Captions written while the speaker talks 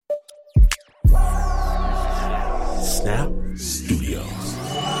Snap Studios.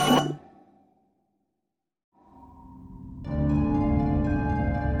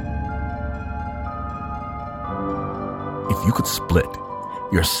 If you could split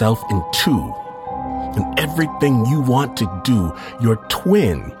yourself in two, and everything you want to do, your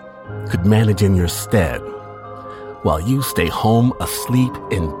twin could manage in your stead, while you stay home asleep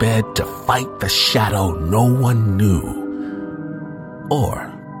in bed to fight the shadow no one knew?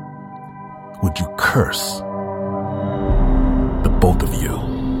 Or would you curse the both of you?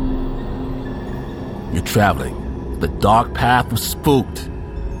 You're traveling the dark path of Spooked.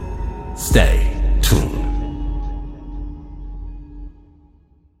 Stay tuned.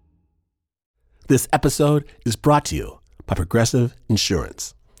 This episode is brought to you by Progressive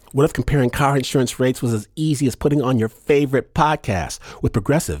Insurance. What if comparing car insurance rates was as easy as putting on your favorite podcast? With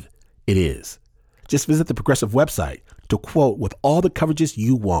Progressive, it is. Just visit the Progressive website to quote with all the coverages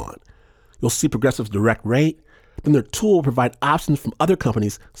you want. You'll see Progressive's direct rate, then their tool will provide options from other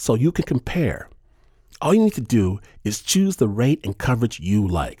companies so you can compare. All you need to do is choose the rate and coverage you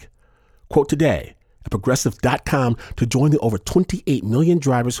like. Quote today at Progressive.com to join the over 28 million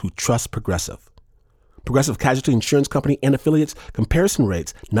drivers who trust Progressive. Progressive Casualty Insurance Company and Affiliates. Comparison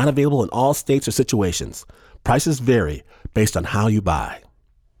rates not available in all states or situations. Prices vary based on how you buy.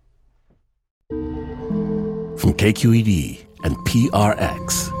 From KQED and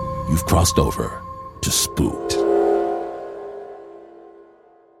PRX, you've crossed over to Spooked.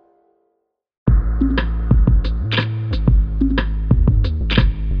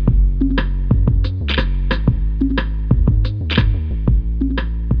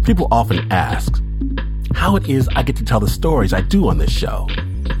 People often ask how it is I get to tell the stories I do on this show.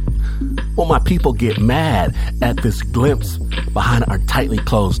 Well, my people get mad at this glimpse behind our tightly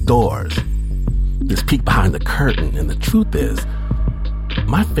closed doors, this peek behind the curtain, and the truth is,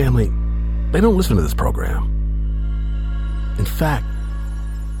 my family, they don't listen to this program. In fact,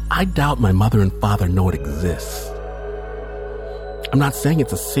 I doubt my mother and father know it exists. I'm not saying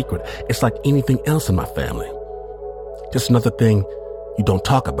it's a secret. It's like anything else in my family. Just another thing you don't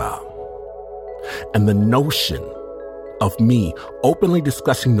talk about. And the notion of me openly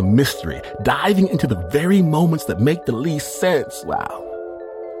discussing the mystery, diving into the very moments that make the least sense, wow.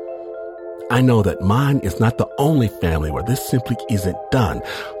 I know that mine is not the only family where this simply isn't done.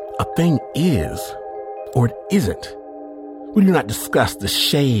 A thing is, or it isn't. We do not discuss the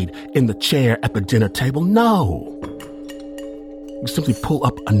shade in the chair at the dinner table. No. We simply pull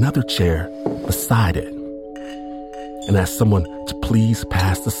up another chair beside it and ask someone to please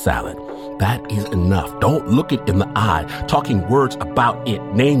pass the salad. That is enough. Don't look it in the eye, talking words about it,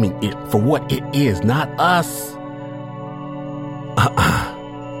 naming it for what it is, not us.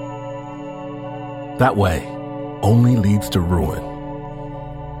 That way only leads to ruin,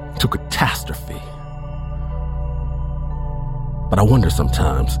 to catastrophe. But I wonder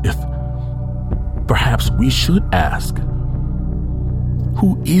sometimes if perhaps we should ask,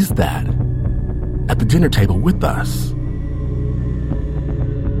 who is that at the dinner table with us?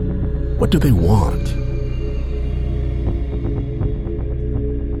 What do they want?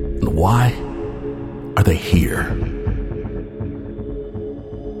 And why are they here?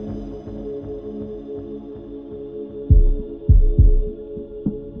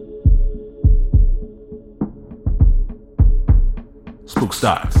 Spook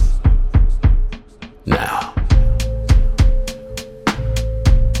starts now.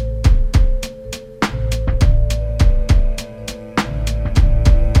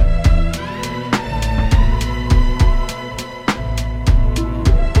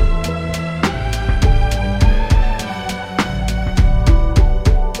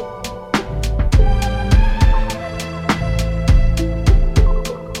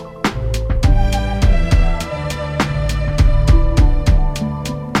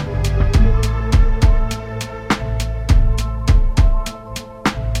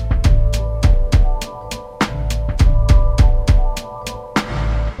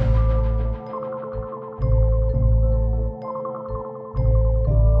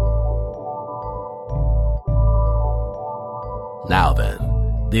 Now then,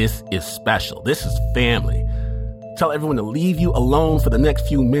 this is special. This is family. Tell everyone to leave you alone for the next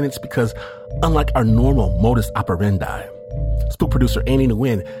few minutes because unlike our normal modus operandi, Spook producer Annie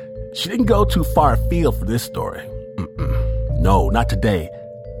Nguyen, she didn't go too far afield for this story. No, not today.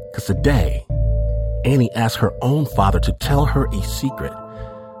 Because today, Annie asked her own father to tell her a secret.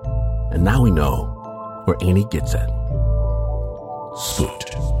 And now we know where Annie gets it.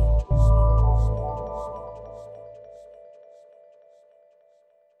 Spooked.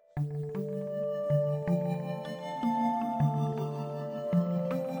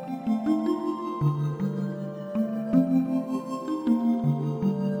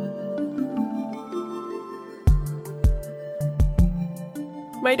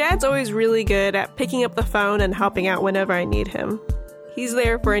 My dad's always really good at picking up the phone and helping out whenever I need him. He's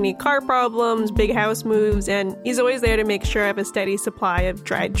there for any car problems, big house moves, and he's always there to make sure I have a steady supply of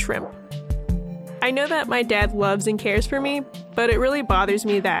dried shrimp. I know that my dad loves and cares for me, but it really bothers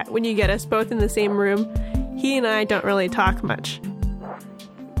me that when you get us both in the same room, he and I don't really talk much.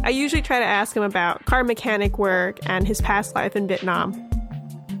 I usually try to ask him about car mechanic work and his past life in Vietnam.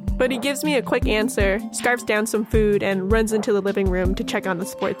 But he gives me a quick answer, scarfs down some food, and runs into the living room to check on the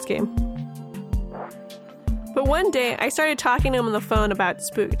sports game. But one day, I started talking to him on the phone about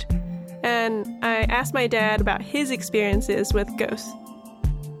Spooked, and I asked my dad about his experiences with ghosts.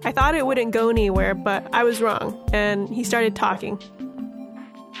 I thought it wouldn't go anywhere, but I was wrong, and he started talking.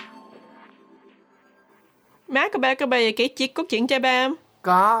 Má của ba có bao giờ kể cốt chuyện cho ba không?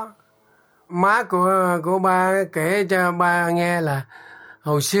 Có. Má của ba kể cho ba nghe là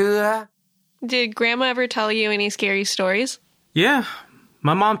hồi xưa. Did Grandma ever tell you any scary stories? Yeah.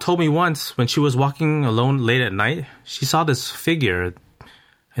 My mom told me once when she was walking alone late at night, she saw this figure,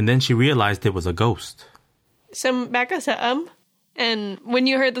 and then she realized it was a ghost. Ba có sợ? And when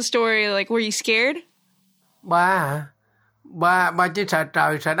you heard the story, were you scared? Ba hả? Ba chỉ sợ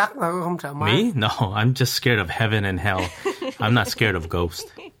trời, sợ đất thôi, không sợ ma. Me? No, I'm just scared of heaven and hell. I'm not scared of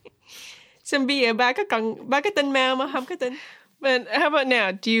ghosts. Bây giờ ba có tin ma mà không có tin. But how about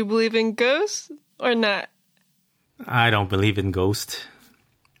now? Do you believe in ghosts or not? I don't believe in ghosts.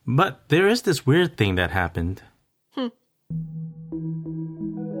 But there is this weird thing that happened.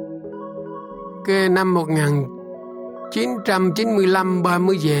 Cái năm 1995 ba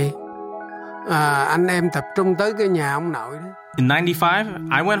mới về. Anh em tập trung tới cái nhà ông nội đó. In 95,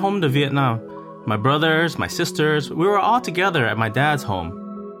 I went home to Vietnam. My brothers, my sisters, we were all together at my dad's home.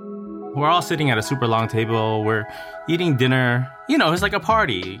 We're all sitting at a super long table. We're eating dinner. You know, it's like a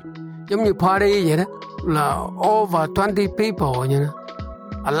party. Giống như party vậy đó. Là over 20 people, you know.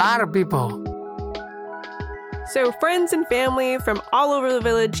 A lot of people. So friends and family from all over the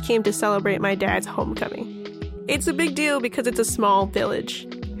village came to celebrate my dad's homecoming. It's a big deal because it's a small village.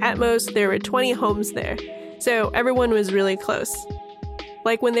 At most, there were 20 homes there, so everyone was really close.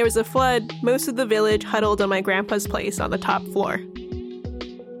 Like when there was a flood, most of the village huddled on my grandpa's place on the top floor.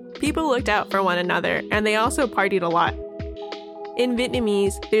 People looked out for one another, and they also partied a lot. In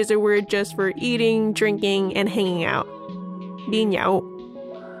Vietnamese, there's a word just for eating, drinking, and hanging out. Đi nhậu.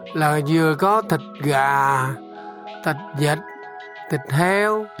 Là vừa có thịt gà, thịt vịt, thịt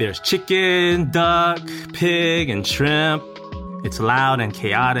heo. There's chicken, duck, pig, and shrimp. It's loud and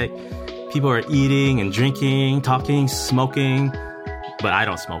chaotic. People are eating and drinking, talking, smoking. But I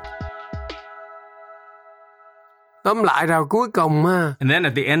don't smoke. Tóm lại rồi cuối cùng ha. And then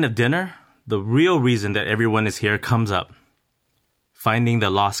at the end of dinner, the real reason that everyone is here comes up. Finding the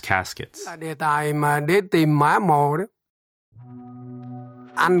lost caskets. Là đề tài mà để tìm mã mồ đó.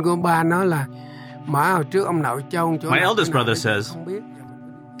 Anh của ba nói là mã hồi trước ông nội chôn chỗ. My eldest brother says,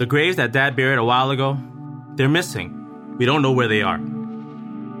 the graves that Dad buried a while ago, they're missing. We don't know where they are.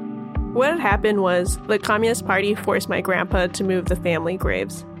 What had happened was the Communist Party forced my grandpa to move the family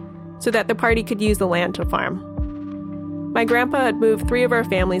graves so that the party could use the land to farm. My grandpa had moved 3 of our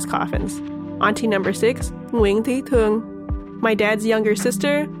family's coffins. Auntie number 6, Nguyen Thi Thương, my dad's younger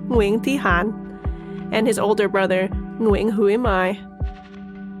sister, Nguyen Thi Han, and his older brother, Nguyen Huy Mai.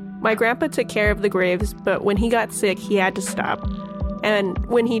 My grandpa took care of the graves, but when he got sick, he had to stop. And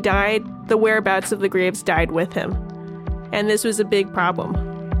when he died, the whereabouts of the graves died with him. And this was a big problem.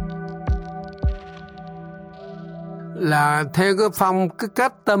 Là theo cái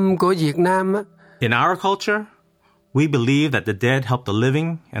cách tâm của Việt Nam á. In our culture, we believe that the dead help the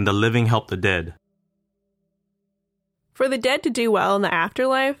living and the living help the dead. For the dead to do well in the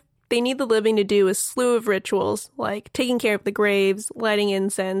afterlife, they need the living to do a slew of rituals, like taking care of the graves, lighting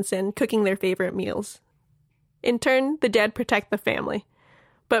incense, and cooking their favorite meals. In turn, the dead protect the family.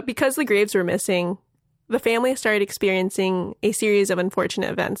 But because the graves were missing, the family started experiencing a series of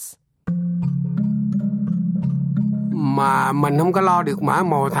unfortunate events. Mà mình không có lo được mã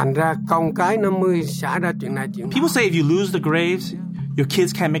mồ, thành ra con cái nó mới xả ra chuyện này chuyện. People say if you lose the graves, your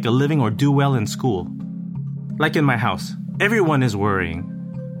kids can't make a living or do well in school. Like in my house, everyone is worrying.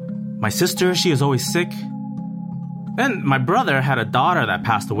 My sister, she is always sick. And my brother had a daughter that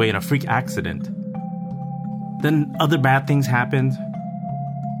passed away in a freak accident. Then other bad things happened.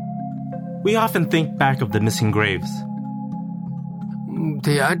 We often think back of the missing graves.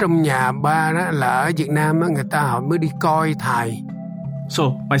 Thì ở trong nhà ba đó là ở Việt Nam á, người ta họ mới đi coi thầy. So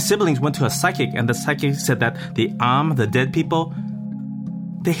my siblings went to a psychic, and the psychic said that the dead people,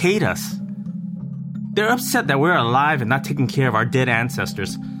 they hate us. They're upset that we're alive and not taking care of our dead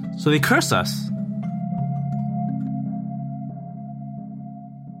ancestors, so they curse us.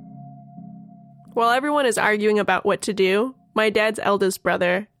 While everyone is arguing about what to do, my dad's eldest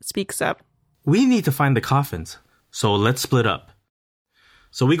brother speaks up. We need to find the coffins, so let's split up.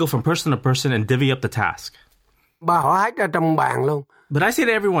 So we go from person to person and divvy up the task. Bà hỏi hết ra trong bàn luôn. But I say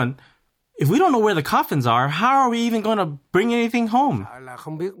to everyone, if we don't know where the coffins are, how are we even going to bring anything home? Là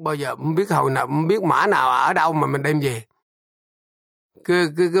không biết bao giờ, không biết hồi nào, không biết mã nào ở đâu mà mình đem về.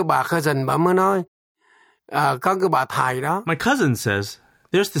 Cái bà cousin bà mới nói, có cái bà thầy đó. My cousin says,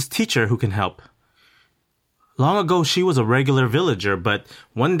 there's this teacher who can help. Long ago, she was a regular villager, but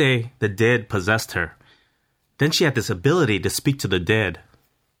one day, the dead possessed her. Then she had this ability to speak to the dead.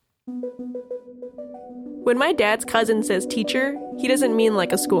 When my dad's cousin says teacher, he doesn't mean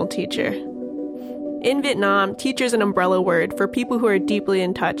like a school teacher. In Vietnam, teacher is an umbrella word for people who are deeply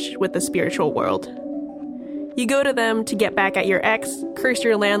in touch with the spiritual world. You go to them to get back at your ex, curse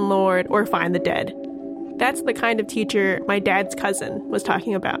your landlord, or find the dead. That's the kind of teacher my dad's cousin was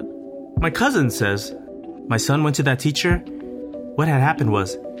talking about. My cousin says, my son went to that teacher. What had happened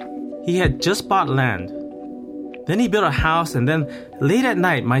was, he had just bought land. Then he built a house, and then late at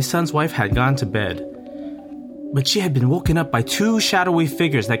night, my son's wife had gone to bed. But she had been woken up by two shadowy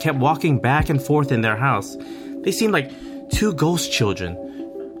figures that kept walking back and forth in their house. They seemed like two ghost children.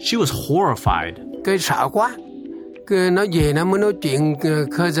 She was horrified. Cái sợ quá. Cái nó về nó mới nói chuyện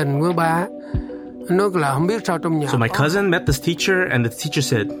cousin với ba. Nó là không biết sao trong nhà. So my cousin met this teacher, and the teacher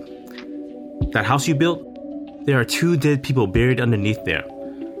said, that house you built, there are two dead people buried underneath there.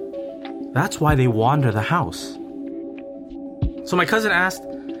 That's why they wander the house. So my cousin asked,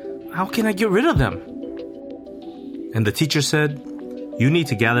 how can I get rid of them? And the teacher said, you need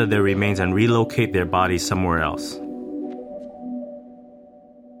to gather their remains and relocate their bodies somewhere else.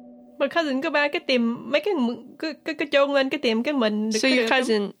 My cousin go back cái tìm mấy cái chôn lên cái tìm cái mình. So your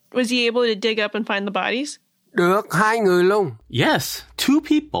cousin, was he able to dig up and find the bodies? Được, hai người luôn. Yes, two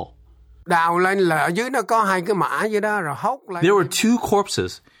people. Đào lên là ở dưới nó có hai cái mã vậy đó rồi hốt lên. There were two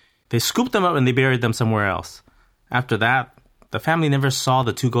corpses. They scooped them up and they buried them somewhere else. After that, the family never saw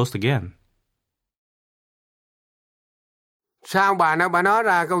the two ghosts again. Sao bà nói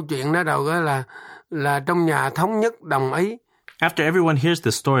ra câu chuyện đó rồi là trong nhà thống nhất đồng ý. After everyone hears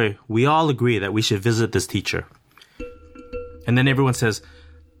this story, we all agree that we should visit this teacher. And then everyone says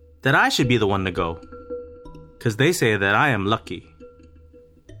that I should be the one to go, because they say that I am lucky.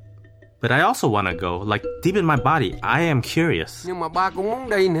 But I also want to go. Like, deep in my body, I am curious. Nhưng mà ba cũng muốn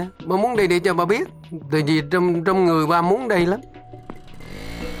đi nữa. Ba muốn đi để cho ba biết. Tại vì trong người ba muốn đi lắm.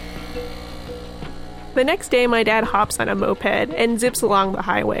 The next day, my dad hops on a moped and zips along the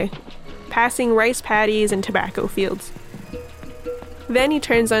highway, passing rice paddies and tobacco fields. Then he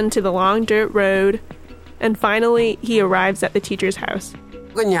turns onto the long dirt road, and finally he arrives at the teacher's house.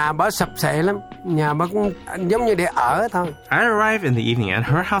 Cái nhà bà sập xệ lắm. Nhà bà cũng giống như để ở thôi. I arrive in the evening and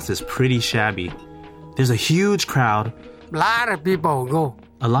her house is pretty shabby. There's a huge crowd. A lot of people go.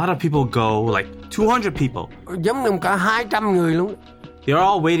 A lot of people go, like 200 people. Giống như cả 200 người luôn. They're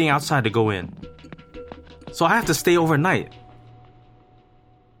all waiting outside to go in. So I have to stay overnight.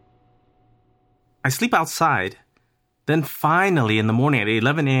 I sleep outside. Then finally in the morning at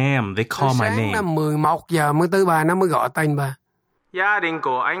 11 a.m. they call my name. Sáng 11 giờ mới tới bà, nó mới gọi tên bà. Gia đình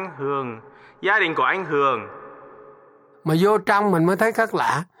của anh Hường. Gia đình của anh Hường. Mà vô trong mình mới thấy khác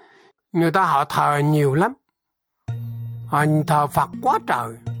lạ. Người ta họ thờ nhiều lắm. Họ thờ Phật quá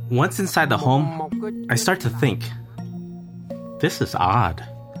trời. Once inside the home, I start to think, this is odd.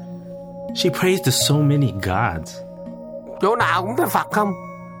 She prays to so many gods. Chỗ nào cũng thấy Phật không?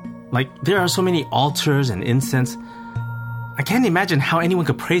 Like, there are so many altars and incense. I can't imagine how anyone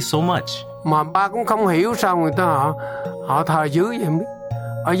could pray so much. Mà ba cũng không hiểu sao người ta họ thờ dưới vậy không biết.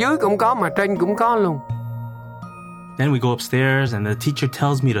 Ở dưới cũng có mà trên cũng có luôn. Then we go upstairs and the teacher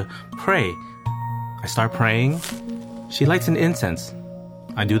tells me to pray. I start praying. She lights an incense.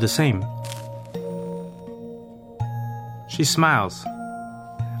 I do the same. She smiles.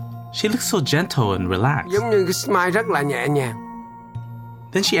 She looks so gentle and relaxed. Giống như cái smile rất là nhẹ nhàng.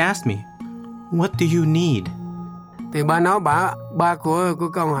 Then she asked me, what do you need? Thì ba nói ba của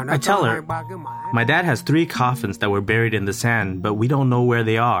con hồi đó. I tell her, my dad has 3 coffins that were buried in the sand, but we don't know where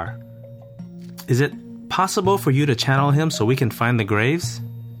they are. Is it possible for you to channel him so we can find the graves?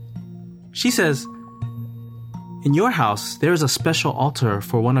 She says, in your house, there is a special altar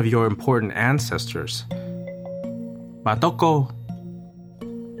for one of your important ancestors. Batoko,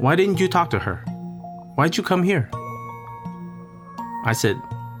 why didn't you talk to her? Why'd you come here? I said,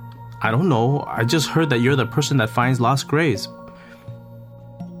 I don't know. I just heard that you're the person that finds lost graves.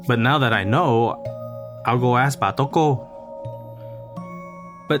 But now that I know, I'll go ask Batoko.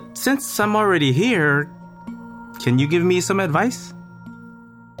 But since I'm already here, can you give me some advice?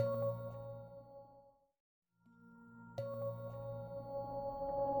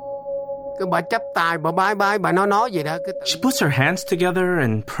 Cái bà chắp tay, bà bái, bà nói gì đó. She puts her hands together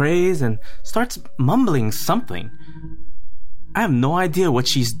and prays and starts mumbling something. I have no idea what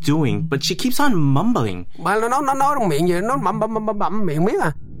she's doing, but she keeps on mumbling. Bà nó nói trong miệng vậy, nó bẩm miệng biết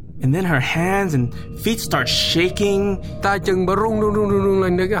à. And then her hands and feet start shaking. Tay chân bà run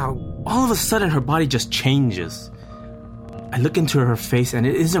lên cái họng. All of a sudden, her body just changes. I look into her face and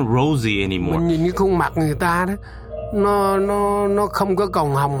it isn't rosy anymore. Mình nhìn cái khuôn mặt người ta đó, nó không có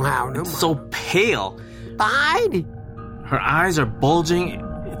còn hồng hào nữa. It's so pale. Tái đi. Her eyes are bulging.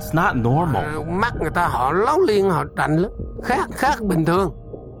 It's not normal. Mắt người ta họ láo liên, họ trạnh lắm, khác bình thường.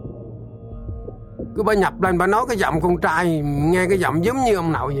 Cứ bà nhập lên, bà nói cái giọng con trai, nghe cái giọng giống như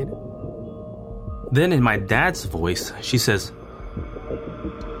ông nội vậy đó. Then in my dad's voice, she says,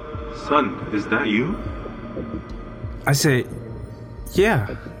 Son, is that you? I say, yeah,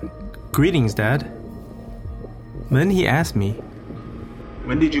 greetings, Dad. Then he asked me,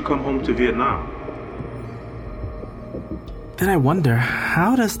 When did you come home to Vietnam? then I wonder,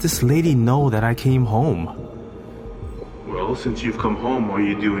 how does this lady know that I came home? Well, since you've come home, are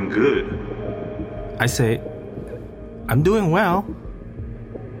you doing good? I say, I'm doing well.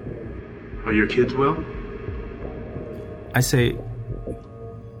 Are your kids well? I say,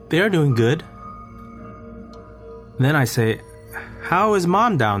 they're doing good. Then I say, how is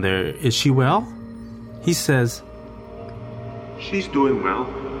Mom down there? Is she well? He says, She's doing well.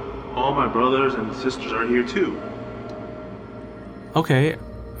 All my brothers and sisters are here too. okay,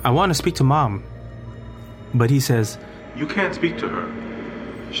 I want to speak to Mom. But he says, You can't speak to her.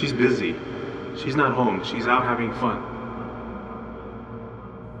 She's busy. She's not home. She's out having fun.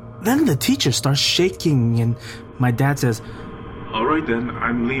 then the teacher starts shaking and my dad says, All right then,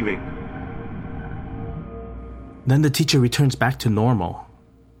 I'm leaving. then the teacher returns back to normal.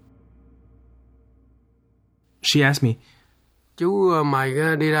 She asked me, Chú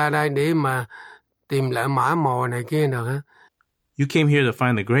mày đi ra đây để mà tìm lại mã mồ này kia được hả? you came here to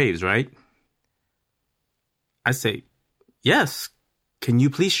find the graves, right? I say, yes. Can you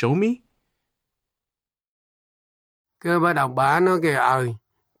please show me? Cái bắt đầu bà nói kìa,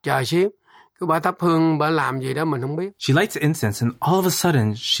 chờ xíu. Cái bà thắp hương, bà làm gì đó mình không biết. She lights incense and all of a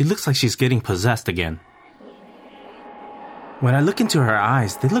sudden, she looks like she's getting possessed again. When I look into her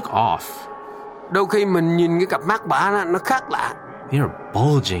eyes, they look off. Đôi khi mình nhìn cái cặp mắt bà nó khác lạ. They are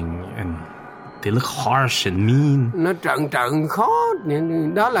bulging and they look harsh and mean. Nó trợn khó,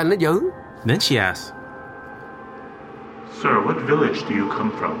 đó là nó dữ. Then she asks, Sir, what village do you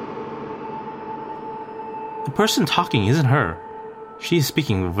come from? the person talking isn't her. She is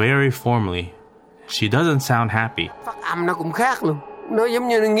speaking very formally. She doesn't sound happy. Phát âm nó cũng khác luôn. Nó giống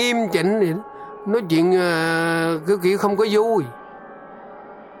như nó nghiêm chỉnh vậy đó. Nói chuyện cứ kiểu không có vui.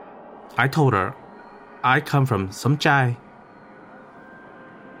 I told her, I come from Sum Chai.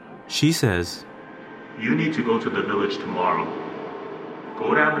 She says, You need to go to the village tomorrow.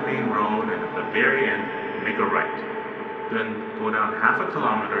 Go down the main road and at the very end, make a right. Then go down half a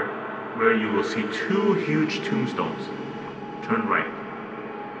kilometer where you will see 2 huge tombstones. Turn right.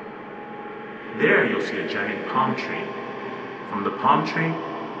 There you'll see a giant palm tree. From the palm tree,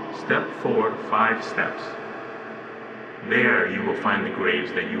 step forward 5 steps. There you will find the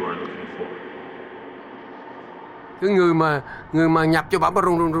graves that you are looking for. Cái người mà nhập cho bà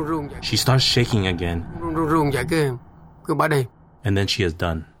run vậy. she starts shaking again, Run vậy cái bà đi. and then she is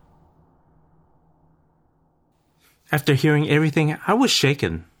done. After hearing everything, I was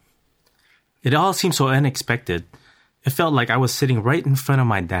shaken. It all seemed so unexpected. It felt like I was sitting right in front of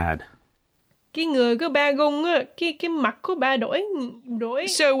my dad. Cái người của ba rung á, cái mặt của ba đổi.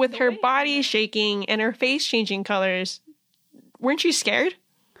 So with her body shaking and her face changing colors, weren't you scared?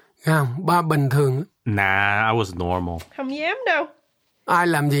 Không, ba bình thường. Nah, I was normal. Không dám đâu. Ai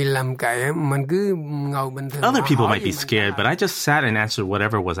làm gì làm kệ, mình cứ ngồi bình thường. Other people Hỏi might be gì mình scared, but I just sat and answered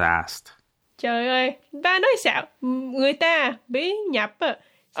whatever was asked. Trời ơi, ba nói sao? Người ta bị nhập á.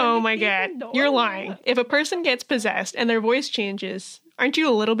 Oh my god, you're lying. If a person gets possessed and their voice changes, aren't you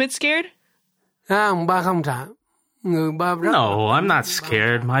a little bit scared? Không, ba không sợ. Người ba rất... No, I'm not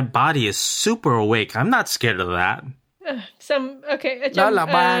scared. My body is super awake. I'm not scared of that. Đó là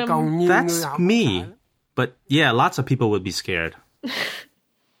ba, còn nhiều người That's không me. sợ. But yeah, lots of people would be scared.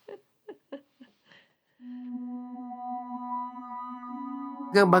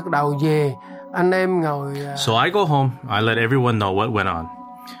 Cái bắt đầu về, anh em ngồi... So I go home. I let everyone know what went on.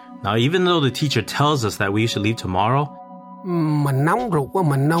 Now, even though the teacher tells us that we should leave tomorrow, Mình nóng ruột quá,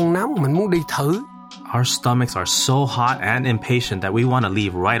 mình nóng, mình muốn đi thử. our stomachs are so hot and impatient that we want to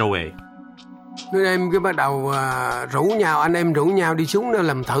leave right away. Nên em cái bắt đầu anh em rủ nhau đi xuống đó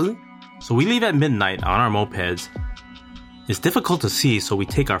làm thử. So we leave at midnight on our mopeds. It's difficult to see, so we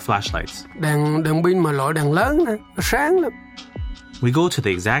take our flashlights. Đèn pin mà loại đèn lớn nè, nó sáng lắm. We go to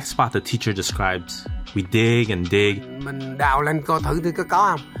the exact spot the teacher describes. We dig and dig. Mình đào lên coi thử thì có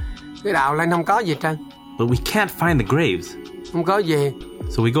không. Cái đào lên không có gì trơn. But we can't find the graves. Không có gì.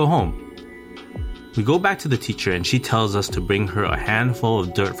 So we go home. We go back to the teacher and she tells us to bring her a handful of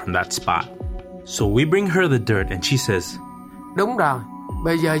dirt from that spot. So we bring her the dirt and she says, Đúng rồi,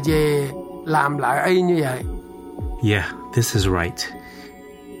 bây giờ về làm lại y như vậy. Yeah, this is right.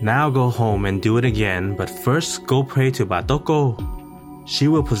 Now go home and do it again, but first go pray to Batoko. She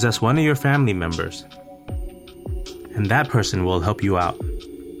will possess one of your family members. And that person will help you out.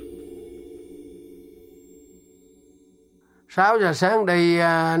 6 giờ sáng đi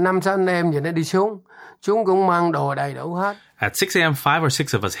 5-6 anh em vậy nó đi xuống. Chúng cũng mang đồ đầy đủ hết. At 6 a.m., 5 or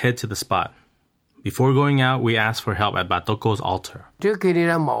 6 of us head to the spot. Before going out, we ask for help at Batoko's altar. Trước khi đi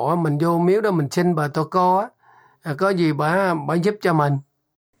ra mộ, mình vô miếu đó mình xin Batoko á. Có gì bà giúp cho mình.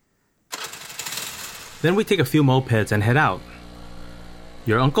 Then we take a few mopeds and head out.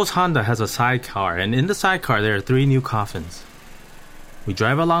 Your uncle's Honda has a sidecar, and in the sidecar there are 3 new coffins. We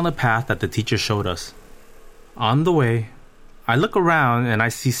drive along the path that the teacher showed us. On the way, I look around and I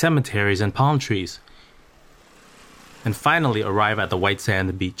see cemeteries and palm trees. And finally arrive at the white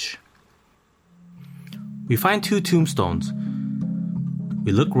sand beach. We find 2 tombstones.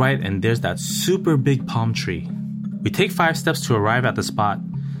 We look right and there's that super big palm tree. We take 5 steps to arrive at the spot,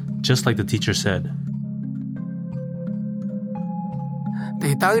 just like the teacher said.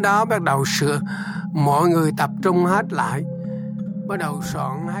 Thì tới đó bắt đầu mọi người tập trung hết lại. Bắt đầu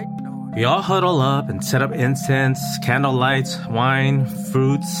soạn hết đồ. We all huddle up and set up incense, candle lights, wine,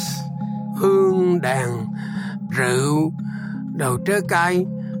 fruits. Hương, đèn, rượu, đồ trái cây.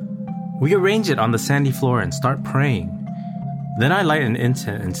 We arrange it on the sandy floor and start praying. Then I light an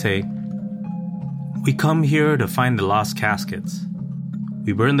incense and say, We come here to find the lost caskets.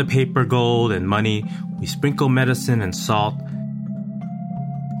 We burn the paper gold and money. We sprinkle medicine and salt.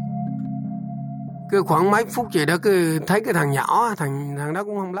 Cứ khoảng mấy phút vậy đó, cứ thấy cái thằng nhỏ, thằng đó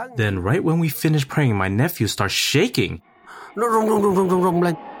cũng không lớn. Then right when we finish praying, my nephew starts shaking. Nó rung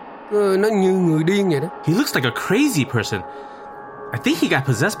lên. Nó như người điên vậy đó. He looks like a crazy person. I think he got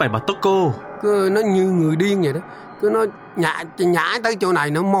possessed by Batoko. Nó như người điên vậy đó. Nó nhả tới chỗ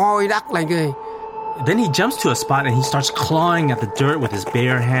này, nó moi đất lên kìa. Then he jumps to a spot and he starts clawing at the dirt with his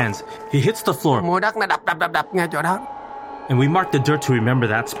bare hands. He hits the floor. Moi đất nó đập ngay chỗ đó. And we mark the dirt to remember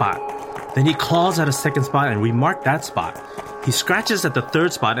that spot. Then he claws at a second spot and we mark that spot. He scratches at the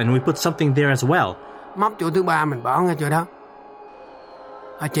third spot and we put something there as well. Móc chỗ thứ 3 mình bỏ ngay chỗ đó.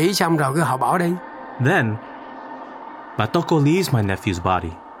 Chỉ xong rồi cứ họ bỏ đi. Then, Batoko leaves my nephew's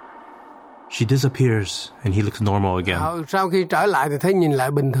body. She disappears and he looks normal again. Sau khi trở lại thì thấy nhìn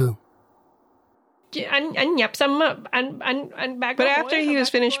lại bình thường. Anh nhập xong á, anh back. But after he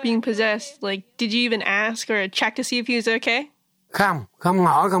was finished being possessed, like, did you even ask or check to see if he was okay? Không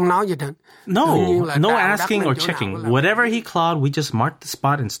hỏi, không nói gì hết. No asking or checking. Whatever he clawed, we just marked the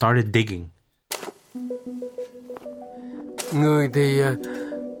spot and started digging. Người thì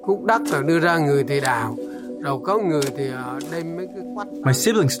cuốc đất rồi đưa ra, người thì đào. Rồi có người thì đem mấy cái quách. My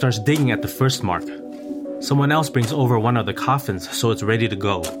sibling starts digging at the first mark. Someone else brings over one of the coffins so it's ready to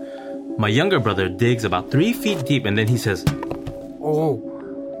go. My younger brother digs about 3 feet deep and then he says, Ồ,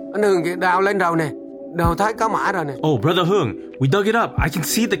 anh Hương kìa, đào lên rồi nè. Đồ thấy có mã rồi nè. Oh, brother Hương, we dug it up. I can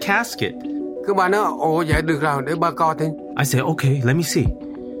see the casket. Cứ bà nói, ồ vậy được rồi, để ba coi thêm. I say, okay, let me see.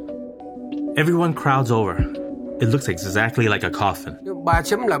 Everyone crowds over. It looks exactly like a coffin. Ba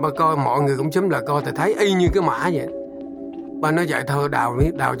xúm lại ba coi, mọi người cũng xúm lại coi thì thấy y như cái mã vậy. Ba nói vậy thôi,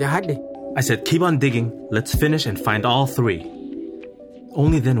 đào cho hết đi. I said, keep on digging. Let's finish and find all 3.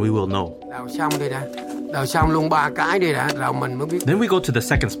 Only then we will know. Đào xong đi đã. Đào xong luôn 3 cái đi đã, rồi mình mới biết. Then we go to the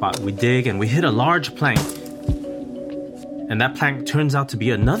second spot. We dig and we hit a large plank. And that plank turns out to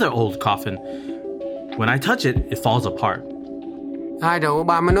be another old coffin. When I touch it, it falls apart. Hai đầu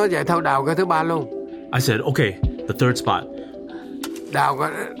ba mới nói vậy thôi, đào cái thứ 3 luôn. I said, okay, the third spot.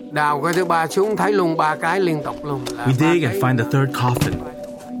 Đào cái thứ 3 xuống, thấy luôn 3 cái liên tục luôn. We dig and find the third coffin.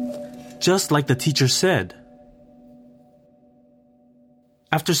 Just like the teacher said.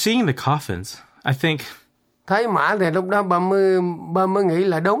 After seeing the coffins, I think... Thấy mã thì lúc đó ba mới nghĩ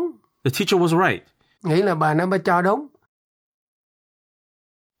là đúng. The teacher was right. Nghĩ là bà nói ba cho đúng.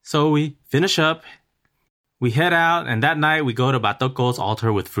 So we finish up. We head out, and that night we go to Batoko's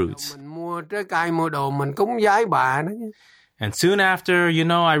altar with fruits. Mình mua trái cây, mua đồ, mình cúng vái bà đó. And soon after, you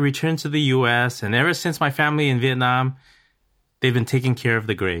know, I returned to the U.S., and ever since my family in Vietnam, they've been taking care of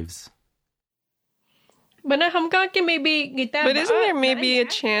the graves. Mà nó không có cái maybe người ta. But isn't there maybe a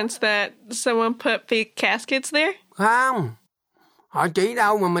chance that someone put fake caskets there? Không. Họ chỉ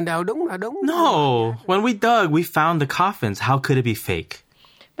đâu mà mình đều đúng là đúng. No, when we dug, we found the coffins. How could it be fake?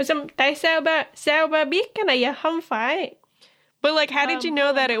 Mà tại sao ba biết cái này không phải? But like, how did you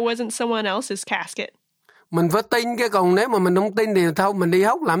know that it wasn't someone else's casket? Mình phải tin cái còn nếu mà mình không tin thì thôi mình đi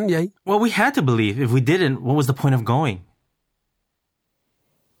hốc làm gì? Well, we had to believe. If we didn't, what was the point of going?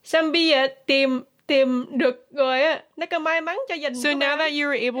 Sao bây giờ tìm được rồi á, nó có may mắn cho dành. So now that you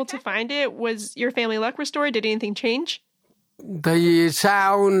were able to find it, was your family luck restored? Did anything change? Thì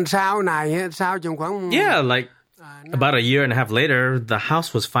sau này á, sau chừng khoảng Yeah, like about a year and a half later, the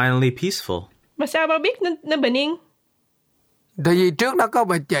house was finally peaceful. Mà sao ba biết nó bình yên? Tại vì trước đó có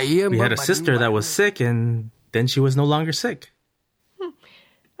bà chị. We had a sister that was sick, and then she was no longer sick.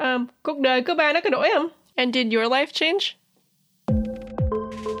 Cuộc đời của ba nó có đổi không? And did your life change?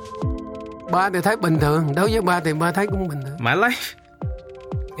 Ba thì thấy bình thường. Đối với ba thì ba thấy cũng bình thường. My life?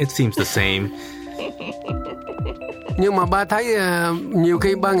 It seems the same. Nhưng mà ba thấy nhiều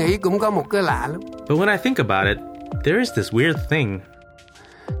khi ba nghĩ cũng có một cái lạ lắm. But when I think about it, there is this weird thing.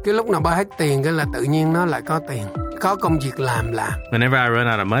 Cái lúc nào ba hết tiền cái là tự nhiên nó lại có tiền. Có công việc làm. Whenever I run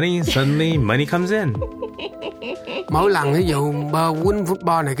out of money, suddenly money comes in. Mỗi lần ví dụ ba quýnh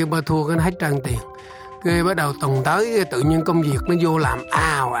football này cái ba thua cái nó hết trơn tiền. Cái bắt đầu tuần tới tự nhiên công việc nó vô làm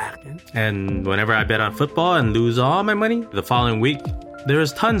ào ạt. And whenever I bet on football and lose all my money, the following week, there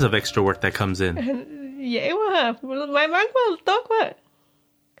is tons of extra work that comes in. Dễ quá hả? May mắn quá, tốt quá.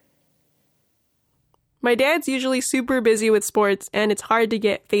 My dad's usually super busy with sports, and it's hard to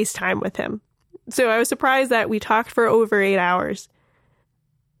get FaceTime with him. So I was surprised that we talked for over 8 hours.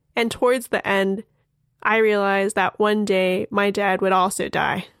 And towards the end, I realized that one day my dad would also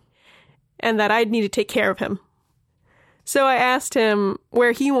die, and that I'd need to take care of him. So I asked him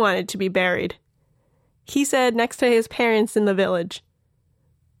where he wanted to be buried. He said next to his parents in the village.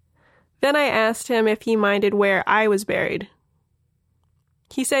 Then I asked him if he minded where I was buried.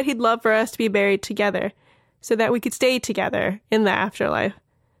 He said he'd love for us to be buried together so that we could stay together in the afterlife.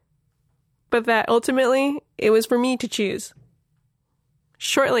 But that ultimately, it was for me to choose.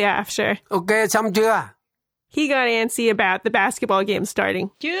 Shortly after, Ok, xong chưa? he got antsy about the basketball game starting.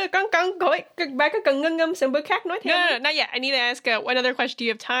 Chưa, ba có cần ngâm sang bữa khác nói thêm. No, not yet. I need to ask another question. Do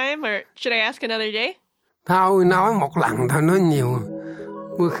you have time, or should I ask another day? Thôi, nói một lần thôi, nói nhiều.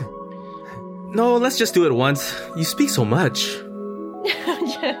 No, let's just do it once. You speak so much.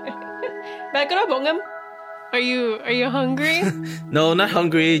 Ba có đói bụng không? Are you hungry? No, not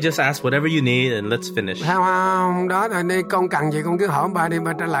hungry. Just ask whatever you need and let's finish. Không, đó là đi con cần gì con cứ hỏi ba đi,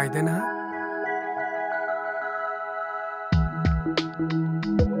 ba trả lời tới nó.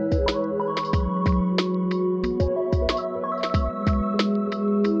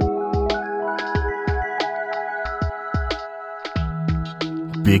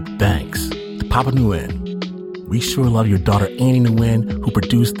 Big thanks to Papa Nguyen. We sure love your daughter Annie Nguyen, who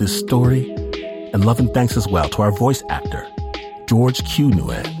produced this story. And love and thanks as well to our voice actor, George Q.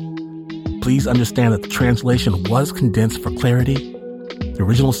 Nguyen. Please understand that the translation was condensed for clarity. The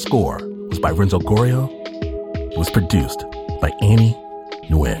original score was by Renzo Gorio. It was produced by Annie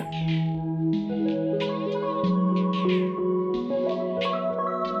Nguyen.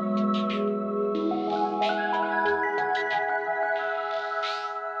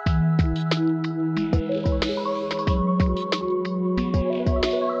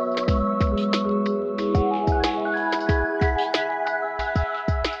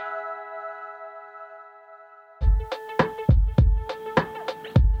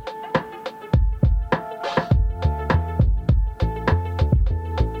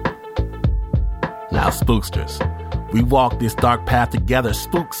 Now, Spooksters, we walk this dark path together,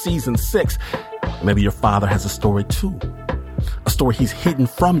 Spook Season 6. Maybe your father has a story too. A story he's hidden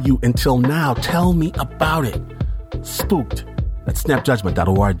from you until now. Tell me about it. Spooked at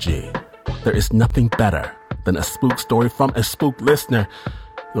snapjudgment.org. There is nothing better than a spook story from a spooked listener.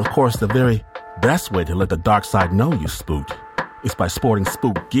 And of course, the very best way to let the dark side know you spooked is by sporting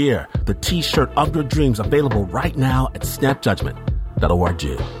spook gear, the t-shirt of your dreams, available right now at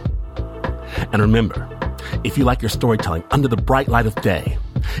snapjudgment.org. And remember, if you like your storytelling under the bright light of day,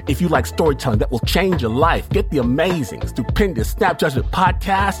 if you like storytelling that will change your life, get the amazing, stupendous Snap Judgment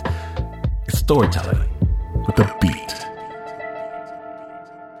podcast. It's storytelling with a beat.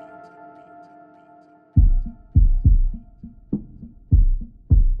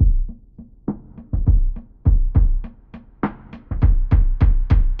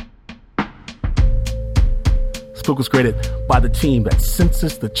 Spook was created by the team that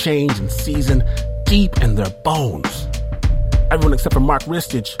senses the change in season deep in their bones. Everyone except for Mark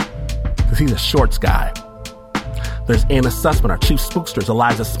Ristich, because he's a shorts guy. There's Anna Sussman, our chief spooksters,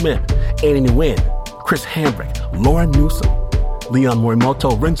 Eliza Smith, Annie Nguyen, Chris Hambrick, Lauren Newsom, Leon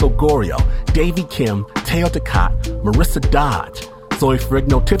Morimoto, Renzo Gorio, Davey Kim, Teo Ducat, Marissa Dodge, Zoe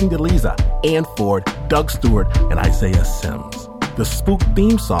Ferrigno, Tiffany DeLiza, Ann Ford, Doug Stewart, and Isaiah Sims. The Spook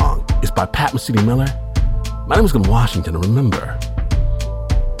theme song is by Pat Mesiti-Miller. My name is Glenn Washington, and remember,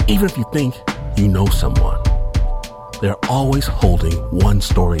 even if you think you know someone, they're always holding one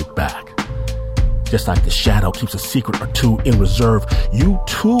story back. Just like the shadow keeps a secret or two in reserve, you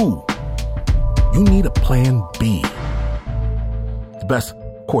too, you need a plan B. The best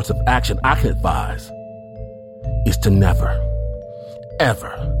course of action I can advise is to never,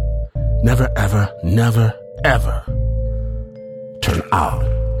 ever, turn out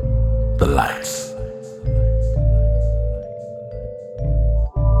the lights.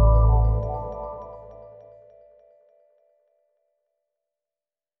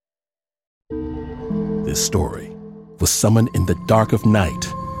 This story was Summoned in the Dark of Night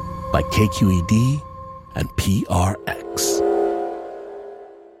by KQED and PRX.